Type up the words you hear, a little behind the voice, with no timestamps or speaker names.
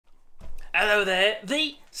Hello there.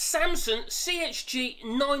 The Samsung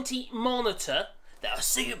CHG90 monitor, that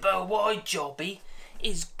super wide jobby,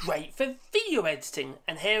 is great for video editing,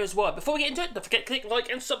 and here is why. Before we get into it, don't forget to click like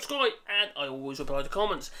and subscribe, and I always reply to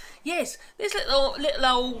comments. Yes, this little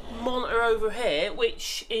old monitor over here,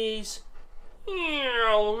 which is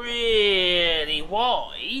really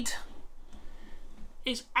wide,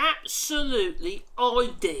 is absolutely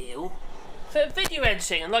ideal for video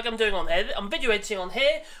editing. And like I'm doing on here, I'm video editing on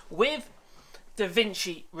here with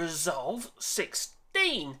DaVinci Resolve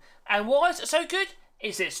 16. And why is it so good?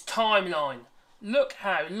 Is its timeline. Look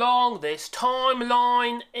how long this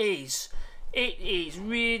timeline is. It is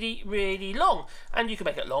really, really long. And you can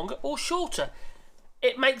make it longer or shorter.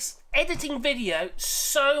 It makes editing video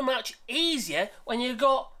so much easier when you've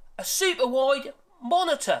got a super wide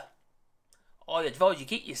monitor. I advise you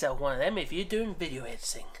get yourself one of them if you're doing video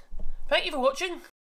editing. Thank you for watching.